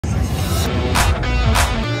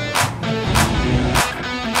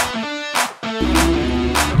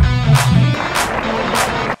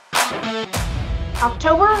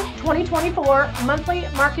October 2024 monthly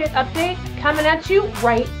market update coming at you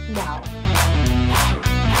right now.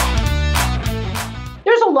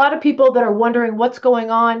 There's a lot of people that are wondering what's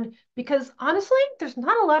going on because honestly, there's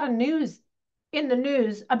not a lot of news in the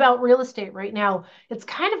news about real estate right now. It's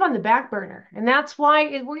kind of on the back burner, and that's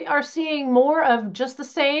why we are seeing more of just the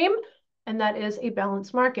same, and that is a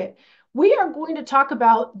balanced market. We are going to talk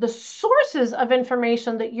about the sources of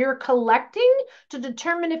information that you're collecting to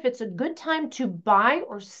determine if it's a good time to buy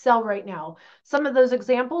or sell right now. Some of those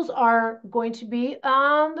examples are going to be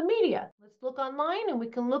on the media. Let's look online, and we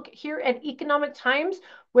can look here at Economic Times,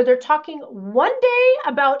 where they're talking one day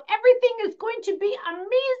about everything is going to be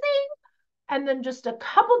amazing, and then just a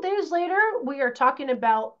couple days later, we are talking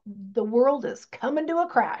about the world is coming to a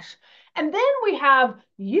crash. And then we have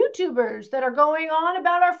YouTubers that are going on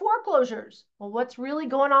about our foreclosures. Well, what's really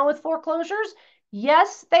going on with foreclosures?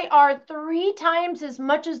 Yes, they are 3 times as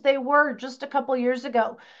much as they were just a couple years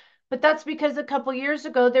ago. But that's because a couple years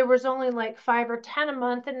ago, there was only like 5 or 10 a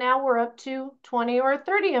month, and now we're up to 20 or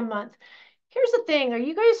 30 a month. Here's the thing. Are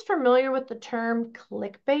you guys familiar with the term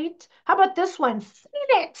clickbait? How about this one?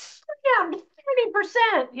 Phoenix slammed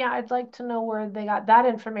 30%. Yeah, I'd like to know where they got that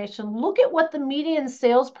information. Look at what the median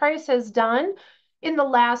sales price has done in the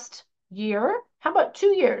last year. How about 2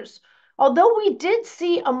 years? Although we did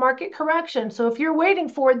see a market correction. So if you're waiting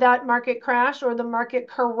for that market crash or the market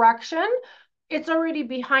correction, it's already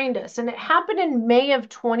behind us. And it happened in May of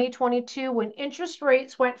 2022 when interest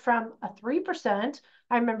rates went from a 3%.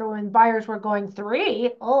 I remember when buyers were going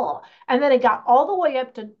 3, and then it got all the way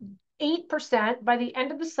up to 8% by the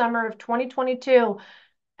end of the summer of 2022.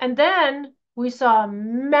 And then we saw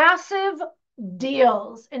massive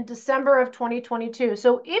deals in December of 2022.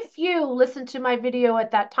 So if you listened to my video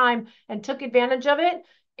at that time and took advantage of it,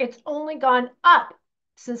 it's only gone up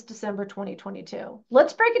since December 2022.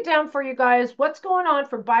 Let's break it down for you guys. What's going on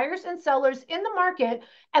for buyers and sellers in the market,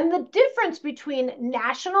 and the difference between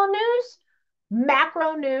national news,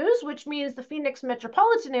 macro news, which means the Phoenix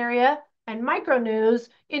metropolitan area, and micro news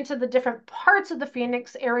into the different parts of the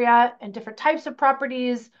Phoenix area and different types of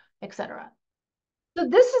properties, etc. So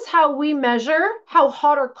this is how we measure how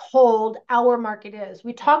hot or cold our market is.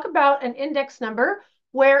 We talk about an index number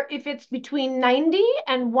where if it's between 90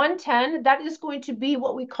 and 110, that is going to be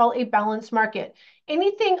what we call a balanced market.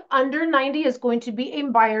 Anything under 90 is going to be a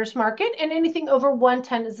buyer's market, and anything over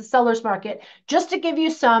 110 is a seller's market. Just to give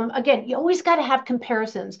you some, again, you always got to have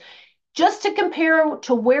comparisons. Just to compare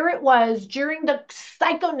to where it was during the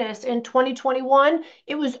psychoness in 2021,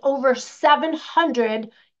 it was over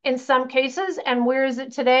 700 in some cases. And where is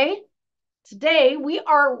it today? Today, we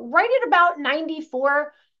are right at about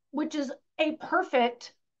 94, which is a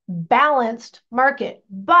perfect balanced market.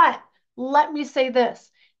 But let me say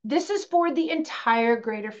this. This is for the entire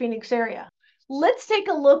greater Phoenix area. Let's take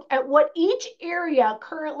a look at what each area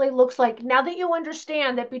currently looks like now that you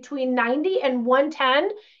understand that between 90 and 110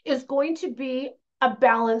 is going to be a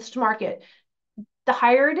balanced market. The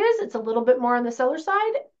higher it is, it's a little bit more on the seller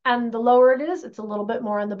side, and the lower it is, it's a little bit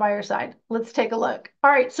more on the buyer side. Let's take a look. All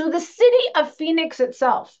right, so the city of Phoenix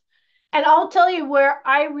itself, and I'll tell you where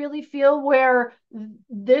I really feel where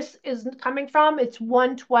this is coming from. It's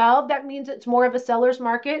 112. That means it's more of a seller's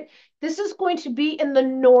market. This is going to be in the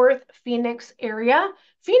North Phoenix area.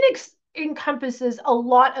 Phoenix encompasses a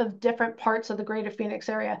lot of different parts of the greater Phoenix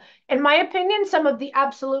area. In my opinion, some of the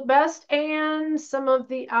absolute best and some of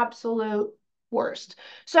the absolute worst.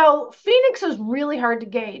 So Phoenix is really hard to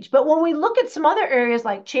gauge. But when we look at some other areas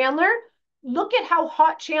like Chandler, look at how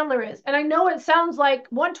hot Chandler is. And I know it sounds like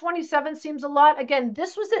 127 seems a lot. Again,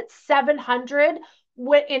 this was at 700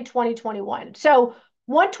 in 2021. So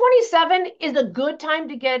 127 is a good time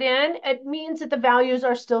to get in. It means that the values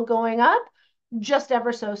are still going up just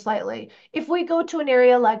ever so slightly. If we go to an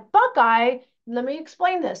area like Buckeye, let me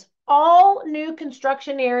explain this. All new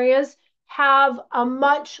construction areas have a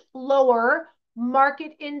much lower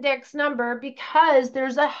market index number because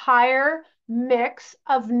there's a higher mix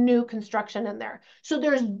of new construction in there. So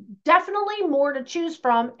there's definitely more to choose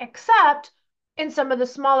from, except in some of the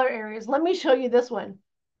smaller areas. Let me show you this one.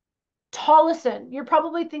 Tolleson. You're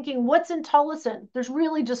probably thinking, what's in Tolleson? There's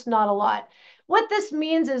really just not a lot. What this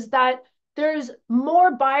means is that there's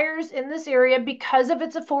more buyers in this area because of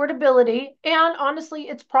its affordability and honestly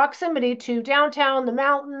its proximity to downtown, the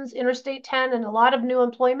mountains, Interstate 10, and a lot of new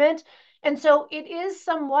employment. And so it is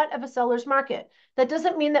somewhat of a seller's market. That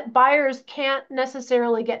doesn't mean that buyers can't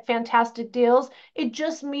necessarily get fantastic deals. It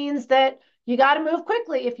just means that you got to move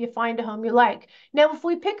quickly if you find a home you like. Now, if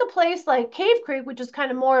we pick a place like Cave Creek, which is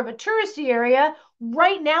kind of more of a touristy area,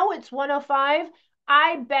 right now it's 105.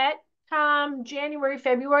 I bet come January,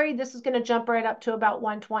 February, this is going to jump right up to about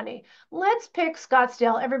 120. Let's pick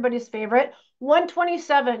Scottsdale, everybody's favorite,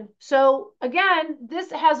 127. So again,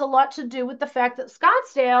 this has a lot to do with the fact that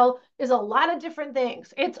Scottsdale is a lot of different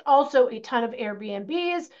things. It's also a ton of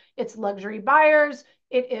Airbnbs, it's luxury buyers,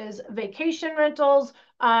 it is vacation rentals,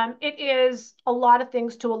 it is a lot of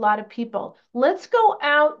things to a lot of people. Let's go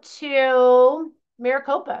out to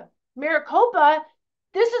Maricopa. Maricopa,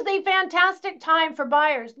 this is a fantastic time for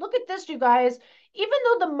buyers. Look at this, you guys. Even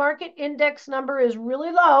though the market index number is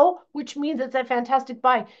really low, which means it's a fantastic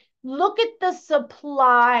buy, look at the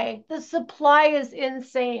supply. The supply is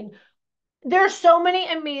insane. There's so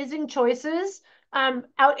many amazing choices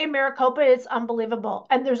out in Maricopa. It's unbelievable.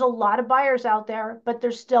 And there's a lot of buyers out there, but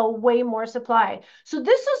there's still way more supply. So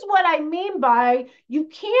this is what I mean by you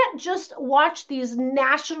can't just watch these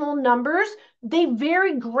national numbers. They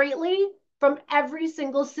vary greatly from every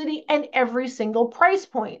single city and every single price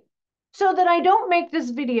point. So that I don't make this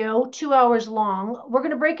video 2 hours long, we're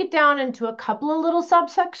going to break it down into a couple of little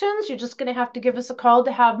subsections. You're just going to have to give us a call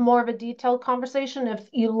to have more of a detailed conversation if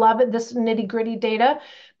you love it, this nitty-gritty data.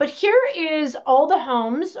 But here is all the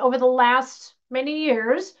homes over the last many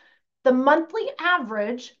years, the monthly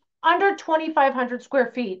average under 2,500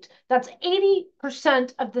 square feet. That's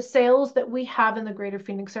 80% of the sales that we have in the greater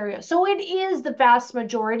Phoenix area. So it is the vast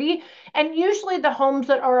majority. And usually the homes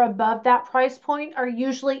that are above that price point are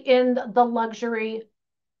usually in the luxury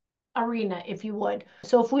arena, if you would.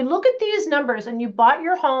 So if we look at these numbers and you bought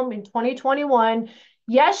your home in 2021,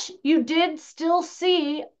 yes, you did still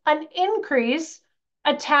see an increase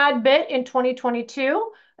a tad bit in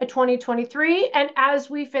 2022, a 2023, and as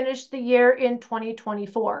we finish the year in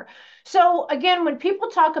 2024. So again, when people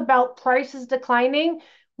talk about prices declining,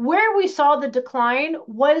 where we saw the decline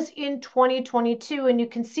was in 2022, and you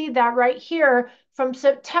can see that right here from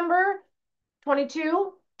September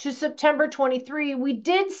 22 to September 23, we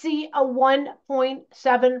did see a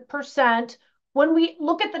 1.7% when we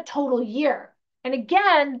look at the total year. And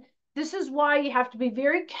again, this is why you have to be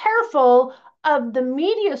very careful of the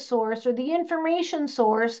media source or the information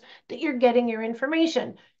source that you're getting your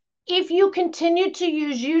information. If you continue to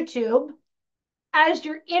use YouTube as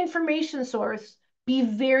your information source, be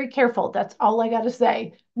very careful. That's all I got to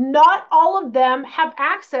say. Not all of them have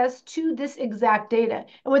access to this exact data.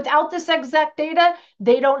 And without this exact data,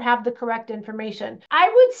 they don't have the correct information. I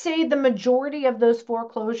would say the majority of those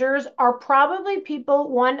foreclosures are probably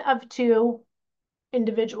people, one of two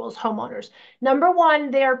individuals, homeowners. Number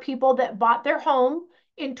one, they are people that bought their home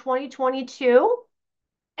in 2022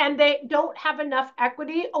 and they don't have enough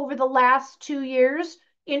equity over the last 2 years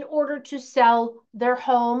in order to sell their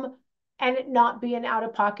home and it not be an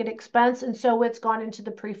out-of-pocket expense. And so it's gone into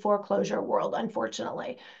the pre-foreclosure world,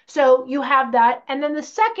 unfortunately. So you have that. And then the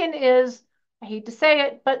second is, I hate to say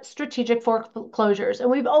it, but strategic foreclosures. And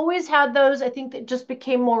we've always had those. I think that just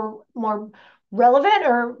became more relevant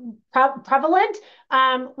or prevalent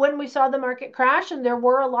when we saw the market crash. And there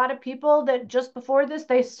were a lot of people that just before this,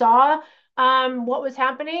 they saw what was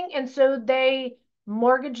happening. And so they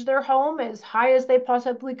mortgaged their home as high as they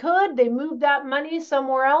possibly could. They moved that money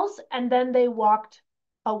somewhere else and then they walked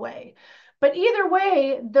away. But either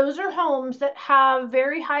way, those are homes that have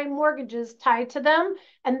very high mortgages tied to them.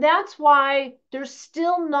 And that's why there's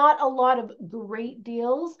still not a lot of great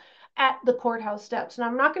deals at the courthouse steps. And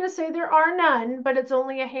I'm not going to say there are none, but it's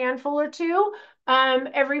only a handful or two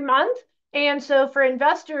every month. And so for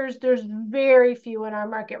investors, there's very few in our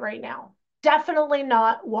market right now. Definitely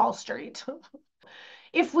not Wall Street.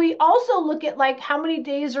 If we also look at like how many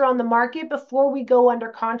days are on the market before we go under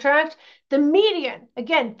contract, the median,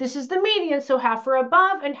 again, this is the median, so half are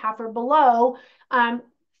above and half are below,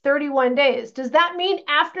 31 days. Does that mean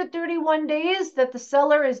after 31 days that the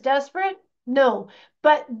seller is desperate? No,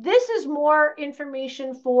 but this is more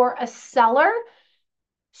information for a seller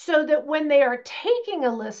so that when they are taking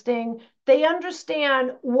a listing, they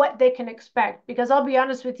understand what they can expect. Because I'll be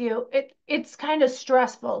honest with you, it's kind of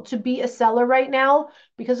stressful to be a seller right now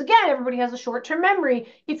because again, everybody has a short-term memory.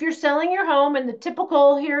 If you're selling your home, and the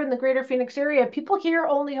typical here in the greater Phoenix area, people here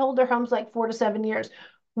only hold their homes like 4 to 7 years.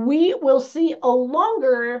 We will see a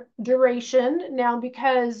longer duration now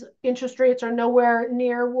because interest rates are nowhere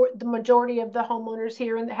near the majority of the homeowners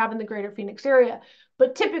here in the greater Phoenix area.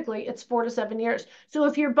 But typically it's 4 to 7 years. So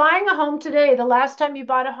if you're buying a home today, the last time you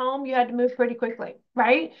bought a home, you had to move pretty quickly,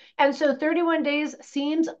 right? And so 31 days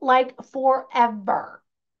seems like forever.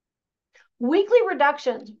 Weekly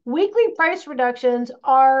reductions, weekly price reductions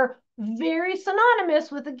are very synonymous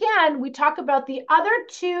with, again, we talk about the other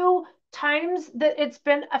two times that it's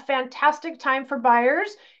been a fantastic time for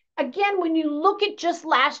buyers. Again, when you look at just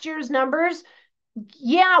last year's numbers,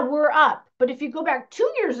 Yeah, we're up. But if you go back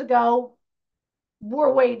 2 years ago,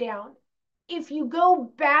 we're way down. If you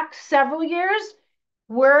go back several years,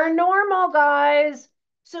 we're normal, guys.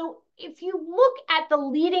 So if you look at the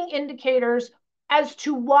leading indicators as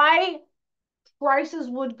to why prices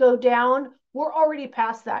would go down, we're already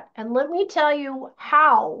past that. And let me tell you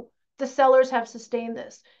how the sellers have sustained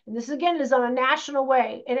this. And this again is on a national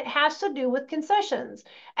way, and it has to do with concessions.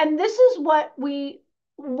 And this is what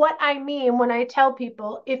I mean when I tell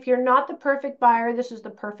people, if you're not the perfect buyer, this is the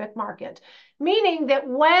perfect market. Meaning that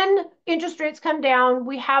when interest rates come down,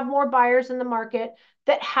 we have more buyers in the market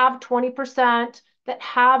that have 20%, that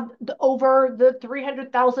have over the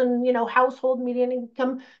 300,000, household median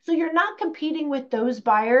income. So you're not competing with those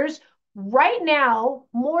buyers. Right now,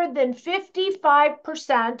 more than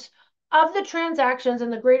 55% of the transactions in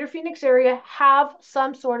the greater Phoenix area have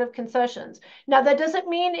some sort of concessions. Now, that doesn't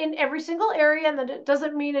mean in every single area, and that it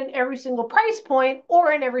doesn't mean in every single price point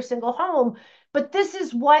or in every single home, but this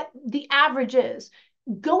is what the average is.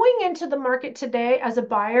 Going into the market today as a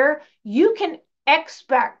buyer, you can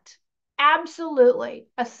expect absolutely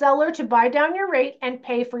a seller to buy down your rate and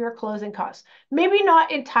pay for your closing costs. Maybe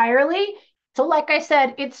not entirely. So, like I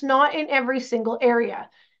said, it's not in every single area.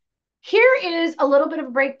 Here is a little bit of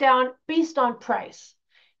a breakdown based on price.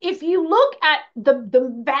 If you look at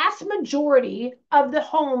the vast majority of the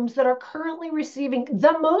homes that are currently receiving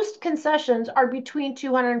the most concessions are between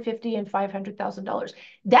 $250,000 and $500,000.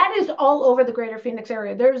 That is all over the greater Phoenix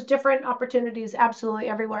area. There's different opportunities absolutely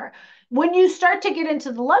everywhere. When you start to get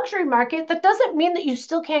into the luxury market, that doesn't mean that you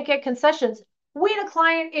still can't get concessions. We had a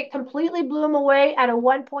client, it completely blew him away at a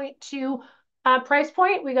 1.2 price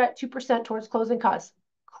point. We got 2% towards closing costs.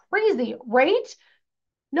 Crazy, right?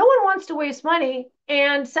 No one wants to waste money,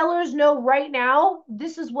 and sellers know right now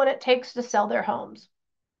this is what it takes to sell their homes.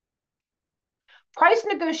 Price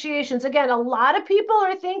negotiations, again, a lot of people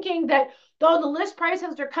are thinking that though the list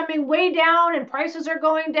prices are coming way down and prices are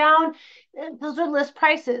going down, those are list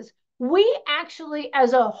prices. We actually,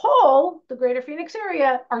 as a whole, the greater Phoenix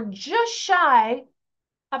area, are just shy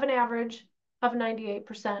of an average of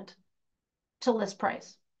 98% to list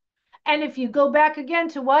price. And if you go back again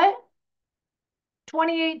to what?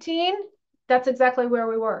 2018, that's exactly where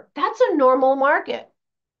we were. That's a normal market.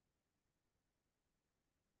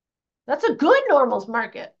 That's a good normals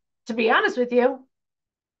market, to be honest with you.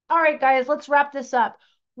 All right, guys, let's wrap this up.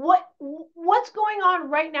 What's going on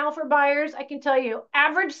right now for buyers? I can tell you,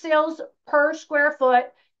 average sales per square foot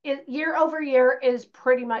year over year is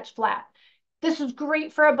pretty much flat. This is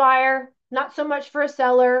great for a buyer, not so much for a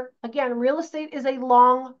seller. Again, real estate is a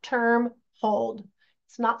long-term hold.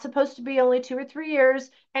 It's not supposed to be only 2 or 3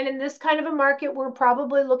 years. And in this kind of a market, we're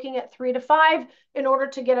probably looking at 3 to 5 in order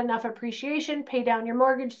to get enough appreciation, pay down your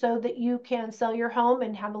mortgage so that you can sell your home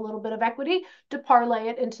and have a little bit of equity to parlay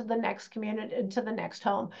it into the next community, into the next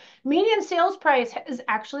home. Median sales price is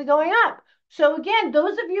actually going up. So again,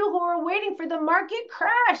 those of you who are waiting for the market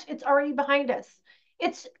crash, it's already behind us.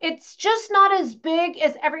 It's just not as big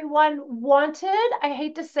as everyone wanted. I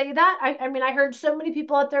hate to say that. I mean, I heard so many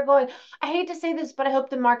people out there going, I hate to say this, but I hope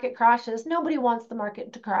the market crashes. Nobody wants the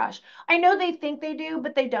market to crash. I know they think they do,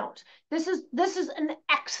 but they don't. This is an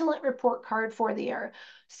excellent report card for the year.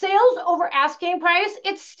 Sales over asking price,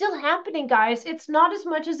 it's still happening, guys. It's not as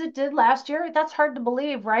much as it did last year. That's hard to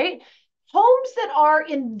believe, right? Homes that are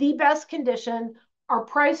in the best condition, are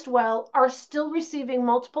priced well, are still receiving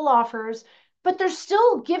multiple offers, but they're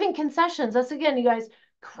still giving concessions. That's again, you guys,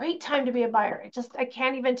 great time to be a buyer. I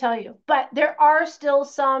can't even tell you. But there are still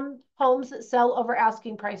some homes that sell over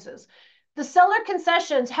asking prices. The seller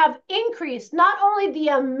concessions have increased not only the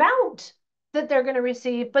amount that they're going to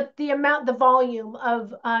receive, but the volume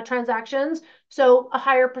of transactions. So a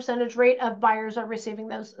higher percentage rate of buyers are receiving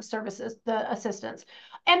those services, the assistance.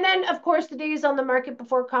 And then, of course, the days on the market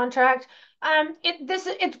before contract.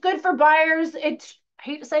 It's good for buyers. I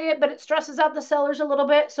hate to say it, but it stresses out the sellers a little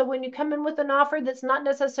bit. So when you come in with an offer that's not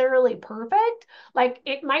necessarily perfect, like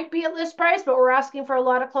it might be at list price, but we're asking for a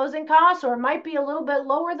lot of closing costs, or it might be a little bit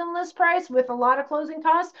lower than list price with a lot of closing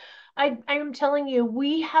costs. I am telling you,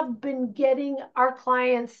 we have been getting our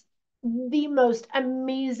clients the most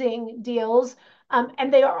amazing deals,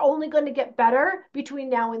 and they are only going to get better between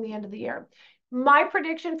now and the end of the year. My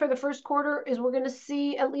prediction for the first quarter is we're going to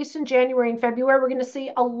see, at least in January and February, we're going to see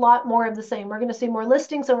a lot more of the same. We're going to see more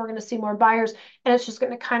listings and we're going to see more buyers, and it's just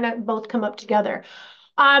going to kind of both come up together.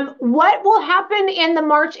 What will happen in the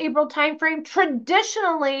March, April timeframe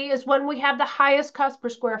traditionally is when we have the highest cost per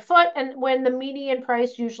square foot and when the median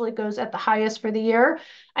price usually goes at the highest for the year.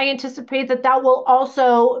 I anticipate that that will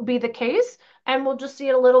also be the case. and we'll just see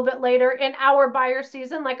it a little bit later in our buyer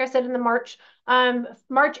season, like I said, in the March,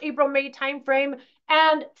 April, May timeframe.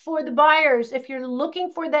 And for the buyers, if you're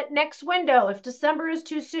looking for that next window, if December is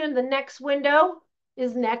too soon, the next window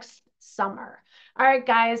is next summer. All right,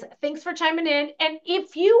 guys, thanks for chiming in. And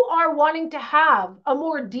if you are wanting to have a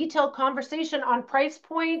more detailed conversation on price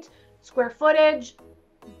point, square footage,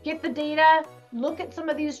 get the data, look at some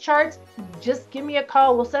of these charts, just give me a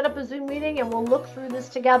call. We'll set up a Zoom meeting and we'll look through this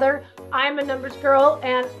together. I'm a numbers girl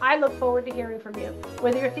and I look forward to hearing from you.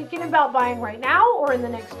 Whether you're thinking about buying right now or in the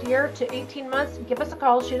next year to 18 months, give us a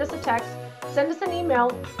call, shoot us a text, send us an email.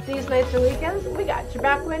 These nights or weekends, we got your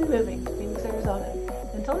back when moving to Phoenix, Arizona.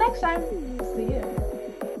 Until next time, see you.